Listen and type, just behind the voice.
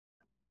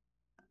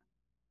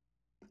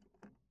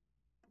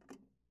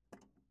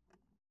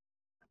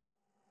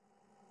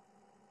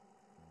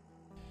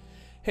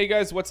Hey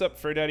guys, what's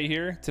up? FurDaddy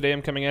here. Today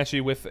I'm coming at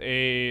you with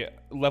a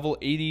level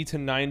 80 to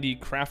 90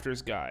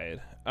 crafter's guide.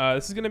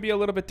 This is going to be a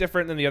little bit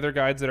different than the other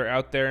guides that are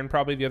out there and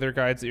probably the other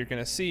guides that you're going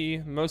to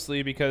see,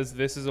 mostly because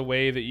this is a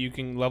way that you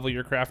can level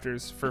your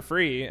crafters for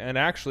free. And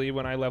actually,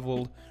 when I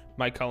leveled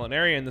my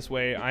culinarian this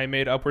way, I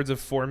made upwards of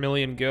 4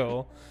 million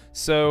gil.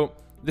 So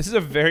this is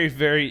a very,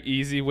 very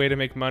easy way to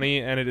make money,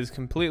 and it is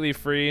completely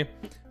free.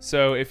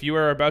 So if you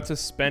are about to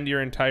spend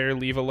your entire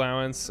leave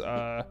allowance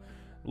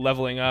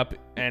leveling up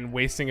and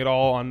wasting it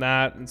all on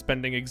that and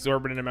spending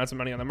exorbitant amounts of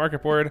money on the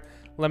market board,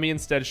 let me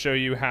instead show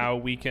you how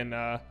we can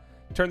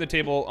turn the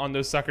table on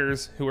those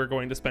suckers who are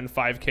going to spend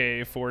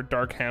 5k for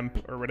dark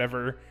hemp or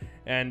whatever,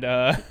 and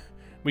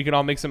we can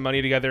all make some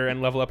money together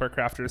and level up our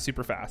crafters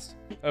super fast.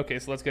 Okay,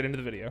 so let's get into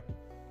the video.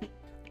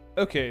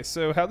 Okay,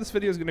 so how this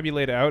video is going to be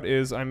laid out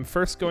is I'm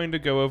first going to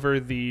go over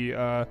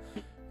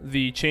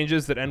the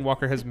changes that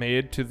Endwalker has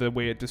made to the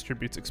way it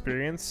distributes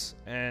experience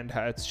and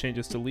how its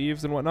changes to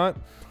leaves and whatnot.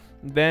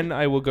 Then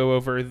I will go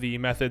over the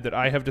method that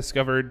I have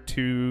discovered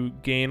to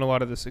gain a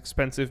lot of this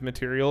expensive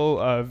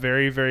material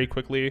very, very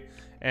quickly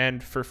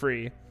and for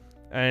free.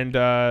 And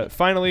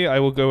finally, I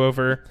will go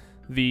over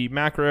the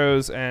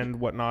macros and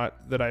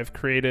whatnot that I've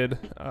created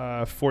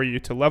for you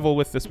to level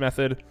with this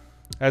method,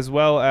 as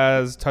well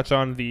as touch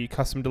on the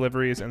custom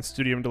deliveries and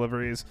studium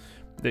deliveries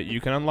that you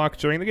can unlock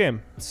during the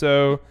game.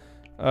 So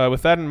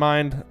with that in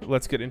mind,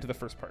 let's get into the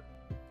first part.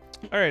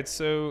 Alright,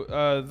 so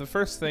the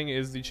first thing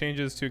is the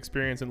changes to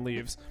experience and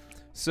leaves.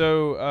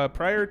 So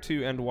prior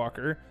to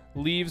Endwalker,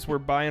 leaves were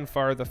by and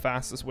far the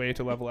fastest way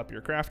to level up your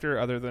crafter,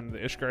 other than the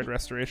Ishgard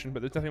restoration,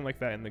 but there's nothing like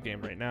that in the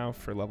game right now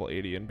for level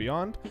 80 and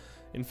beyond.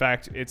 In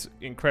fact, it's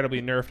incredibly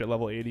nerfed at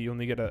level 80. You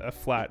only get a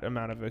flat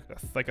amount of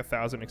like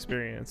 1,000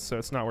 experience, so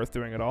it's not worth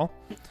doing at all.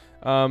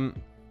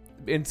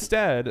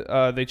 Instead,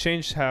 they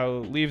changed how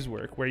leaves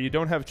work, where you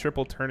don't have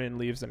triple turn-in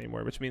leaves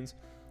anymore, which means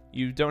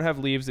you don't have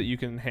leaves that you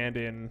can hand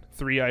in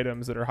 3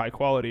 items that are high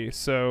quality.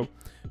 So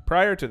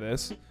prior to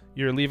this,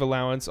 your leave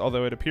allowance,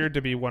 although it appeared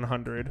to be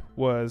 100,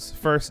 was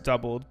first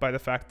doubled by the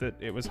fact that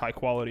it was high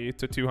quality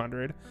to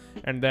 200,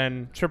 and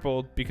then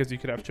tripled because you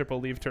could have triple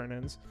leave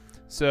turn-ins.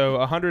 So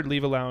 100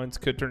 leave allowance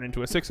could turn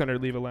into a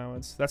 600 leave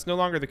allowance. That's no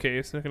longer the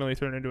case. It can only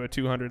turn into a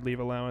 200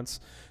 leave allowance.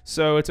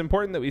 So it's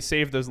important that we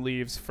save those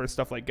leaves for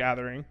stuff like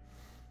gathering,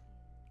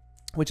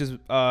 which is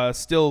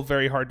still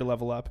very hard to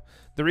level up.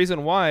 The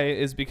reason why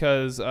is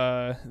because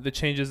the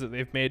changes that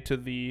they've made to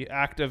the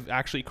act of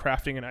actually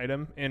crafting an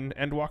item in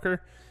Endwalker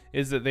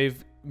is that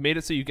they've made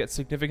it so you get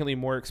significantly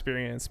more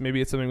experience.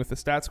 Maybe it's something with the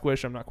stat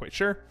squish, I'm not quite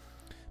sure.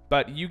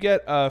 But you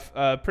get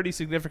a pretty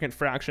significant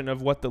fraction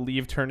of what the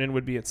leave turn-in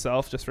would be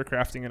itself just for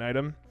crafting an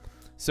item.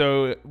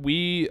 So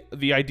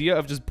the idea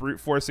of just brute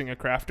forcing a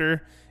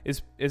crafter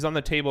is on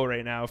the table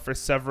right now for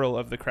several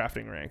of the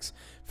crafting ranks.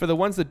 For the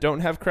ones that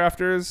don't have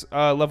crafters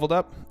leveled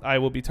up, I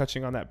will be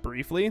touching on that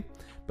briefly,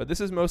 but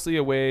this is mostly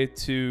a way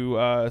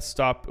to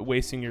stop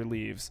wasting your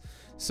leaves.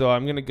 So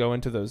I'm going to go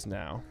into those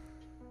now.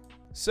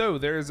 So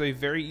there is a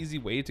very easy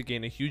way to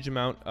gain a huge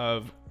amount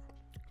of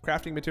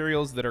crafting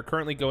materials that are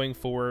currently going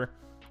for,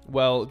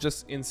 well,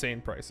 just insane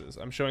prices.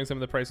 I'm showing some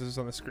of the prices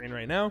on the screen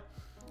right now.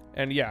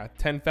 And yeah,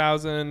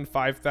 10,000,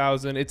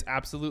 5,000, it's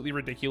absolutely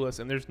ridiculous,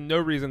 and there's no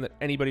reason that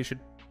anybody should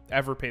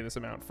ever pay this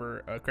amount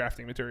for a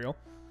crafting material,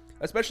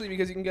 especially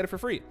because you can get it for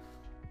free.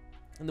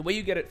 And the way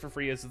you get it for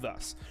free is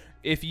thus.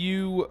 If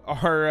you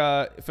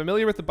are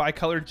familiar with the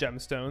bicolored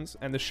gemstones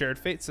and the shared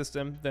fate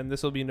system, then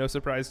this will be no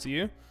surprise to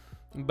you.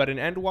 But in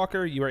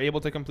Endwalker, you are able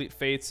to complete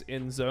fates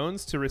in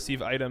zones to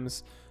receive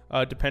items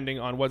depending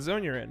on what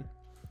zone you're in.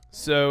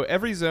 So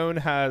every zone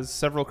has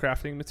several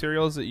crafting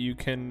materials that you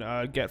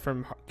can get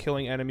from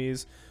killing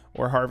enemies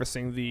or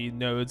harvesting the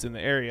nodes in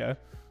the area.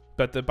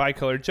 But the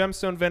bicolored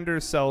gemstone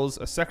vendor sells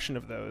a section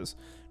of those.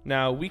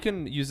 Now we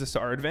can use this to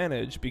our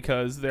advantage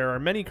because there are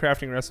many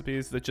crafting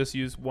recipes that just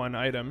use one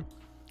item.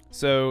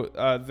 So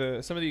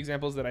some of the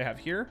examples that I have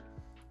here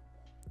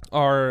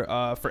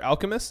are for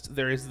alchemist,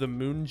 there is the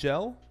moon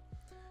gel.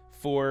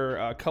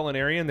 For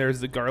culinarian,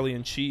 there's the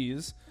Garlian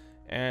cheese.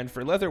 And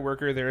for leather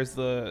worker, there's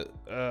the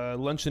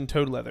luncheon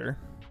toad leather.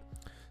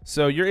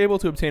 So you're able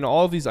to obtain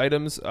all of these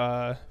items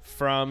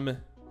from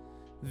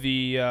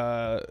the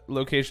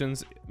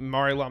locations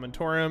Mare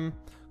Lamentorum,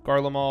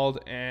 Garlemald,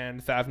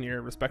 and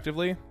Thavnir,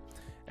 respectively.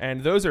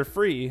 And those are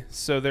free,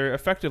 so they're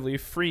effectively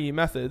free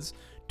methods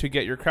to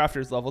get your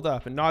crafters leveled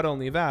up. And not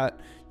only that,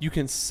 you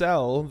can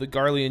sell the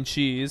Garlian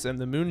cheese and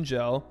the moon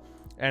gel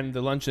and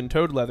the luncheon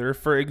toad leather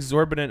for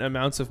exorbitant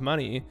amounts of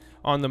money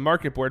on the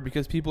market board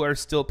because people are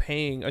still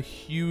paying a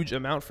huge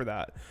amount for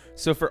that.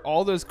 So for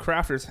all those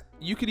crafters,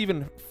 you could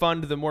even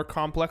fund the more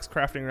complex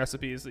crafting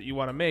recipes that you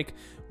want to make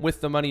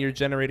with the money you're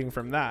generating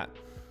from that.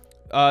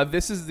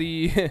 This is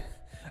the...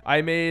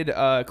 I made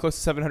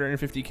close to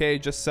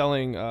 750k just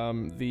selling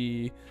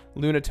the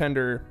Luna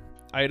Tender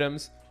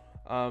items.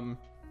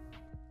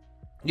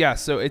 Yeah,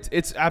 so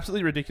it's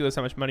absolutely ridiculous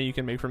how much money you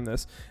can make from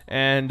this.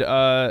 And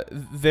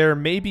there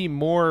may be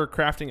more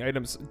crafting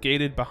items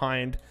gated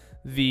behind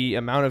the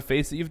amount of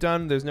fates that you've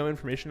done. There's no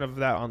information of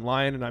that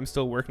online, and I'm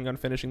still working on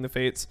finishing the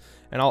fates,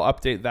 and I'll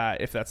update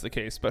that if that's the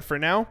case. But for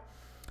now,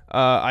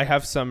 I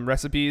have some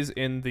recipes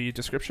in the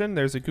description.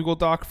 There's a Google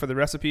Doc for the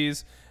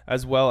recipes,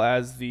 as well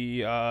as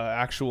the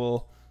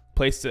actual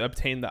place to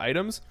obtain the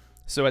items.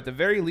 So at the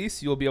very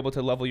least, you'll be able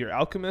to level your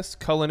alchemist,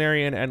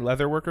 culinarian, and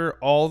leatherworker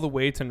all the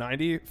way to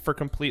 90 for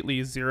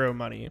completely 0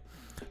 money,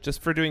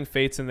 just for doing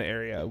fates in the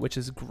area, which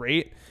is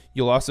great.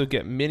 You'll also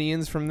get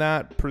minions from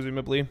that,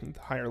 presumably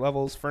higher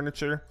levels,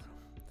 furniture,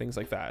 things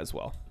like that as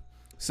well.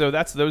 So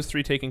that's those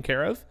 3 taken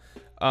care of.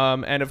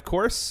 And of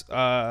course,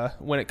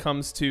 when it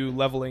comes to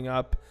leveling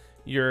up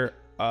your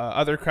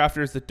other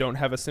crafters that don't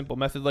have a simple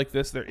method like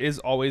this, there is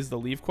always the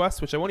leave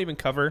quest, which I won't even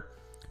cover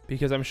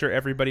because I'm sure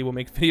everybody will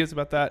make videos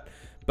about that.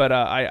 But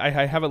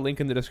I have a link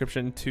in the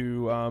description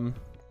to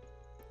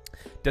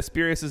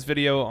Desperius's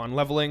video on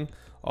leveling,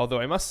 although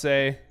I must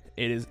say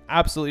it is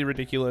absolutely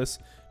ridiculous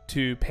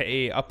to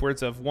pay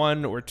upwards of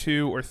 $1,000 or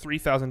 $2,000 or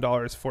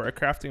 $3,000 for a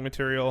crafting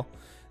material.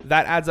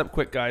 That adds up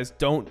quick, guys.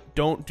 Don't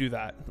do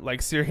that.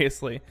 Like,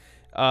 seriously.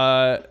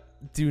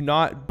 Do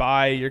not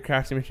buy your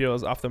crafting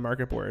materials off the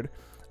market board.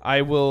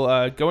 I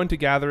will go into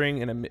gathering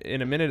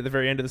in a minute at the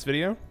very end of this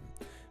video.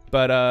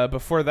 But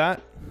before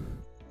that,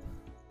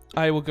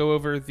 I will go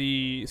over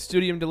the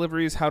studium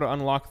deliveries, how to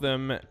unlock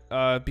them,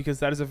 because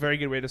that is a very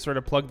good way to sort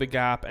of plug the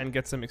gap and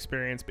get some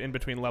experience in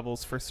between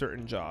levels for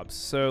certain jobs.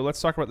 So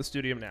let's talk about the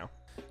studium now.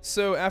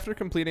 So after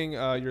completing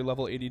your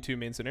level 82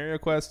 main scenario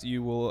quest,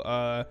 you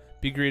will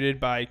be greeted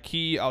by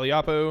Key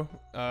Aliapo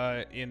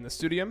in the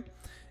studium,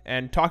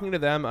 and talking to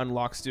them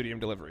unlocks studium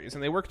deliveries.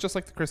 And they work just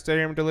like the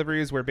Crystarium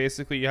deliveries, where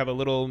basically you have a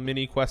little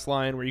mini quest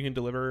line where you can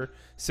deliver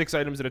 6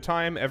 items at a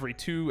time every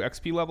 2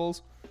 XP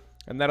levels.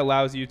 And that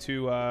allows you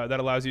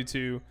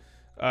to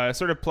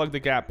sort of plug the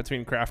gap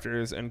between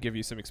crafters and give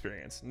you some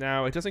experience.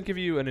 Now, it doesn't give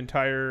you an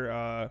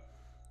entire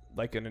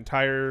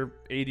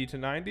 80 to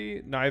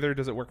 90. Neither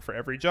does it work for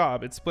every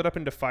job. It's split up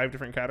into 5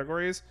 different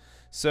categories.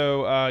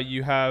 So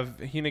you have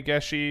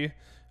Hinageshi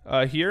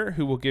here,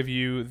 who will give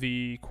you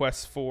the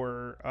quests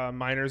for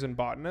miners and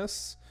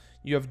botanists.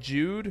 You have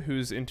Jude,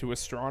 who's into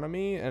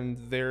astronomy, and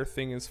their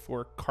thing is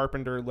for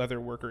carpenter,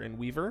 leatherworker, and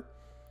weaver.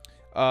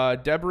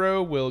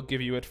 Debro will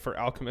give you it for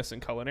alchemist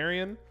and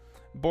culinarian.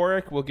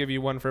 Boric will give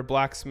you one for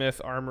blacksmith,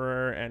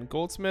 armorer, and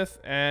goldsmith.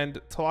 And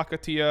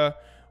Talakatia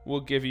will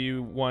give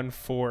you one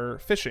for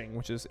fishing,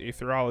 which is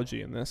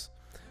aetherology in this.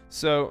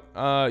 So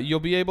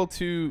you'll be able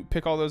to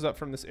pick all those up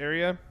from this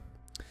area.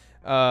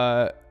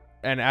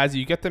 And as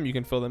you get them, you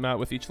can fill them out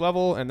with each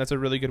level, and that's a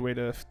really good way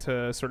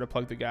to sort of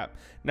plug the gap.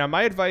 Now,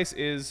 my advice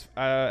is,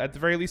 at the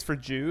very least for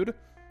Jude,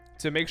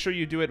 to make sure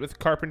you do it with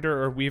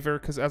carpenter or weaver,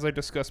 because as I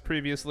discussed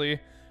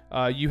previously,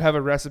 you have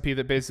a recipe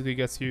that basically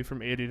gets you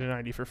from 80 to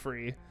 90 for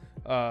free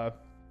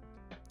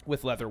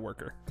with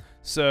leatherworker.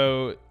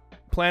 So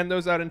plan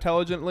those out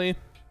intelligently.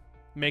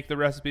 Make the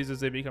recipes as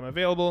they become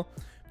available.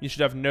 You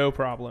should have no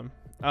problem.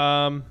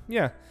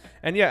 Yeah.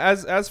 And yeah,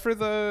 as for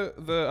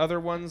the other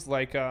ones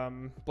like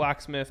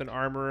blacksmith and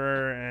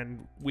armorer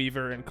and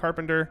weaver and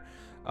carpenter,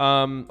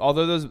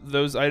 although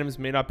those items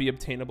may not be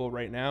obtainable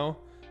right now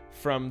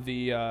from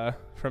the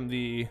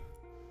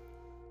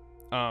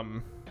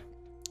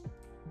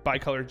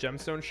bicolored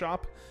gemstone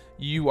shop,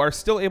 you are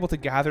still able to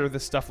gather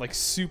this stuff like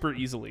super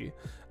easily.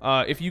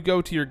 If you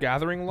go to your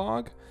gathering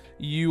log,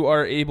 you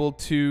are able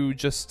to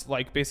just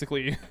like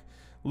basically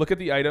look at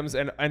the items,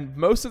 and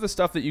most of the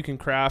stuff that you can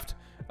craft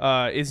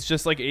is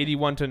just like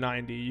 81 to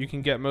 90. You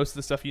can get most of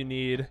the stuff you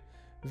need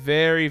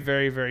very,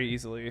 very, very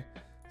easily.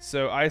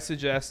 So I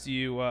suggest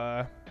you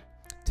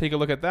take a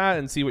look at that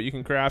and see what you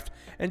can craft,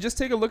 and just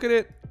take a look at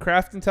it,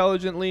 craft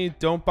intelligently.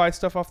 Don't buy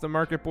stuff off the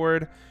market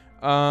board.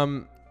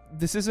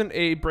 This isn't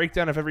a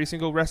breakdown of every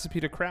single recipe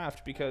to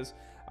craft, because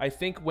I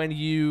think when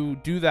you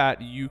do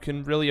that, you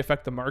can really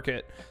affect the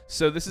market.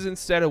 So this is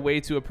instead a way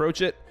to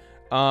approach it.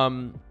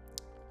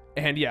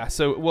 And yeah,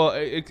 so, well,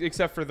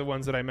 except for the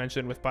ones that I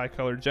mentioned with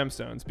bicolored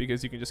gemstones,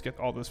 because you can just get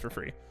all those for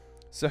free.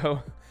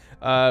 So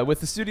with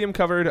the studium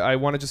covered, I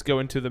want to just go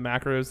into the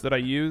macros that I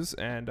use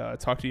and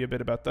talk to you a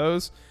bit about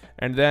those.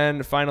 And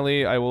then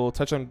finally, I will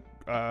touch on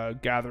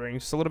gathering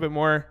just a little bit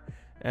more,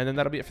 and then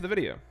that'll be it for the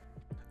video.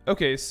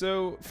 Okay,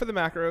 so for the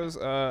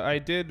macros, I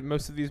did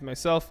most of these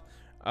myself.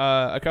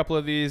 A couple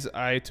of these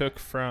I took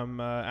from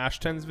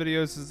Ash10's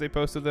videos as they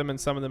posted them, and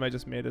some of them I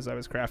just made as I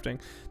was crafting.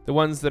 The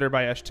ones that are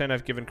by Ash10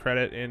 I've given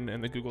credit in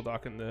the Google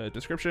Doc in the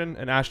description,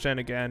 and Ash10,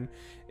 again,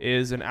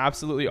 is an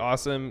absolutely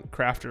awesome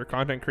crafter,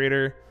 content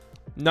creator.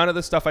 None of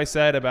the stuff I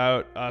said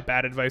about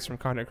bad advice from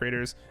content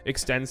creators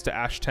extends to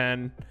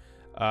Ash10.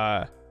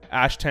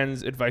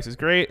 Ash10's advice is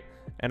great,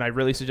 and I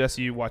really suggest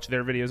you watch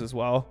their videos as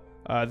well.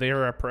 They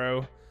are a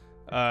pro.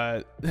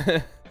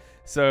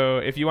 So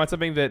if you want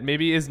something that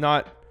maybe is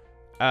not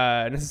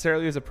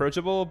necessarily as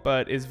approachable,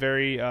 but is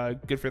very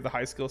good for the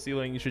high skill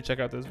ceiling, you should check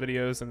out those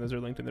videos, and those are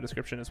linked in the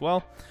description as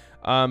well.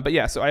 But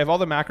yeah, so I have all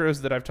the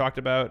macros that I've talked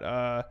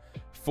about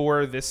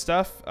for this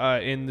stuff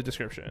in the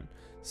description.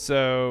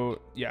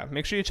 So yeah,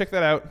 make sure you check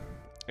that out.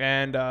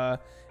 And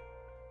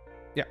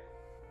yeah.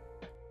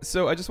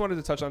 So I just wanted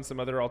to touch on some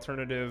other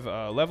alternative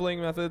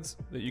leveling methods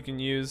that you can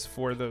use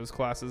for those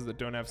classes that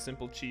don't have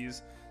simple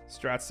cheese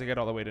strats to get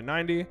all the way to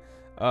 90.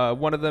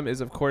 One of them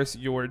is, of course,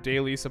 your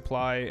daily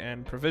supply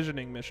and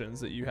provisioning missions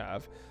that you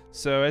have.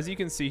 So as you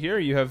can see here,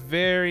 you have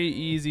very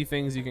easy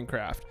things you can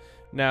craft.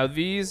 Now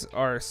these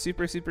are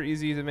super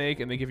easy to make,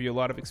 and they give you a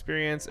lot of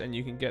experience, and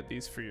you can get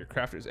these for your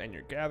crafters and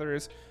your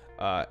gatherers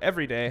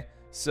every day.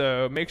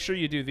 So make sure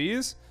you do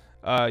these.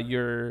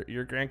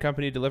 Your Grand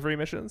Company delivery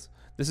missions.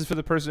 This is for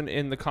the person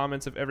in the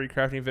comments of every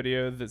crafting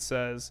video that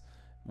says,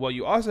 well,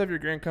 you also have your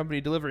Grand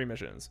Company delivery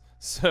missions.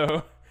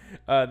 So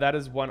that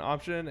is one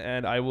option,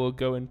 and I will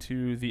go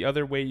into the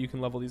other way you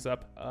can level these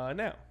up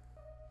now.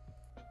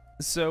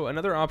 So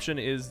another option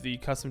is the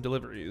custom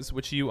deliveries,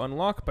 which you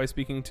unlock by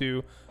speaking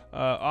to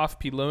Off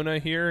Pilona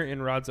here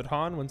in Rods at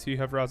Han once you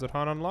have Rods at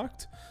Han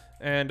unlocked.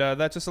 And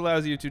that just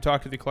allows you to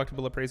talk to the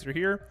collectible appraiser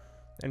here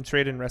and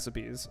trade in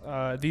recipes.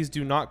 These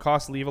do not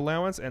cost leave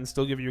allowance and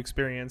still give you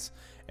experience.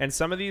 And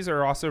some of these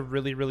are also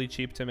really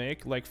cheap to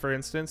make. Like for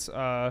instance,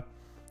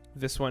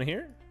 this one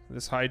here,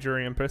 this high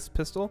durium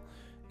pistol.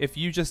 If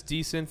you just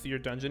desynth your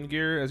dungeon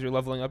gear as you're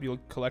leveling up, you'll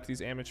collect these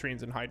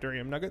ametrines and high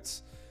durium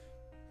nuggets.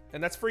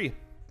 And that's free.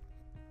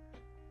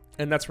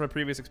 And that's from a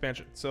previous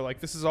expansion. So like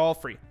this is all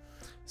free.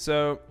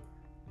 So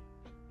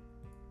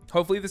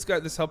hopefully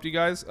this helped you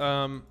guys.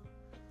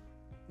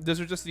 Those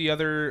are just the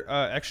other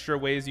extra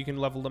ways you can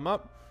level them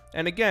up.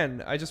 And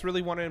again, I just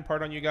really want to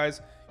impart on you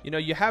guys, you know,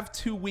 you have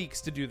 2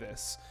 weeks to do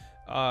this.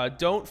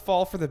 Don't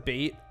fall for the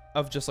bait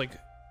of just like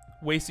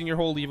wasting your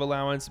whole leave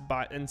allowance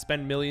and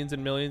spend millions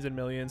and millions and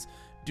millions.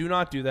 Do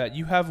not do that.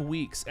 You have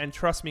weeks, and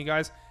trust me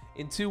guys,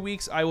 in 2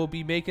 weeks I will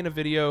be making a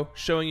video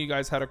showing you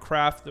guys how to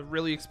craft the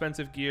really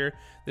expensive gear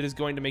that is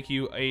going to make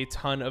you a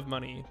ton of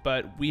money.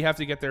 But we have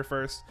to get there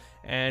first,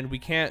 and we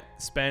can't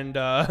spend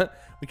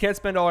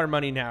all our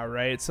money now,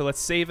 right? So let's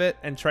save it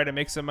and try to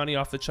make some money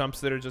off the chumps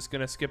that are just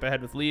gonna skip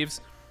ahead with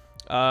leaves.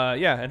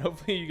 Yeah, and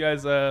hopefully you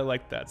guys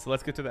like that. So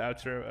let's get to the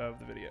outro of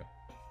the video.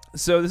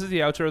 So this is the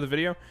outro of the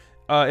video.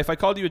 If I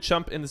called you a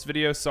chump in this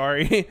video,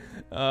 sorry.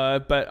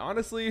 But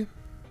honestly,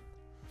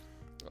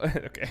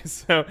 okay,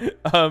 so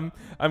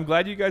I'm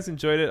glad you guys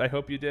enjoyed it. I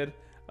hope you did.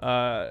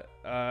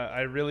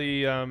 I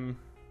really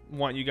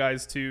want you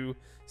guys to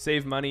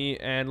save money,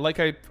 and like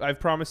I've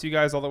promised you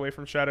guys all the way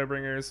from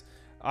Shadowbringers,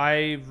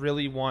 I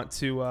really want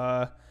to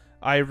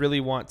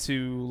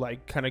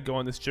like kind of go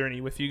on this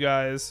journey with you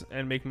guys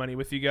and make money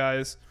with you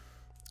guys,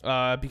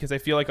 because I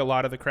feel like a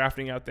lot of the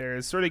crafting out there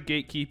is sort of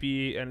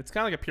gatekeepy, and it's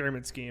kind of like a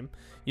pyramid scheme.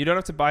 You don't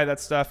have to buy that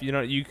stuff.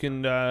 You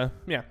can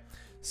yeah.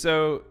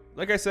 So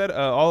like I said,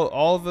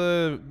 all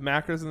the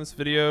macros in this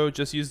video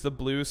just use the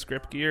blue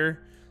script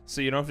gear,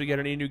 so you don't have to get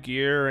any new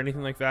gear or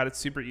anything like that. It's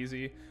super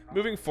easy.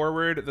 Moving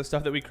forward, the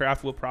stuff that we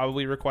craft will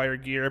probably require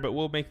gear, but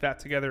we'll make that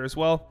together as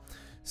well.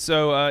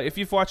 So if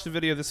you've watched the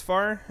video this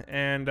far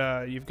and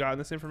you've gotten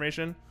this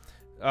information,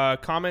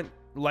 comment,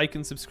 like,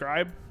 and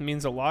subscribe. It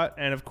means a lot.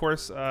 And of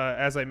course,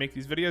 as I make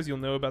these videos, you'll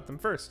know about them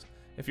first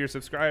if you're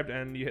subscribed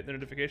and you hit the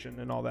notification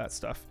and all that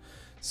stuff.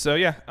 So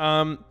yeah,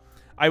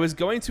 I was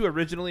going to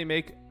originally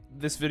make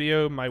this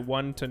video my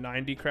 1 to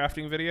 90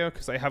 crafting video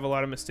because I have a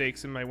lot of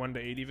mistakes in my 1 to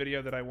 80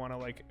 video that I want to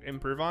like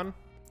improve on.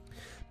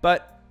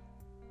 But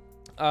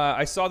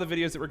I saw the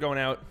videos that were going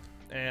out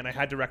and I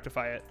had to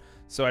rectify it.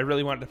 So I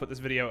really wanted to put this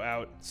video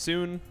out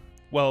soon,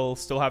 while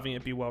still having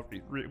it be well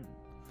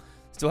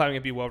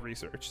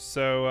researched.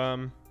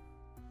 So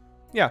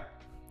yeah,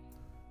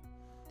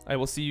 I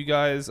will see you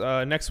guys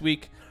next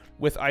week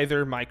with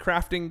either my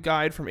crafting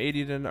guide from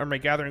 80 to, or my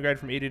gathering guide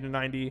from 80 to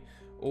 90,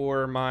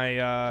 or my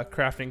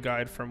crafting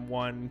guide from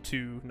 1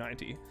 to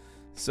 90.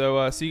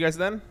 So see you guys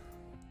then.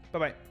 Bye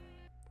bye.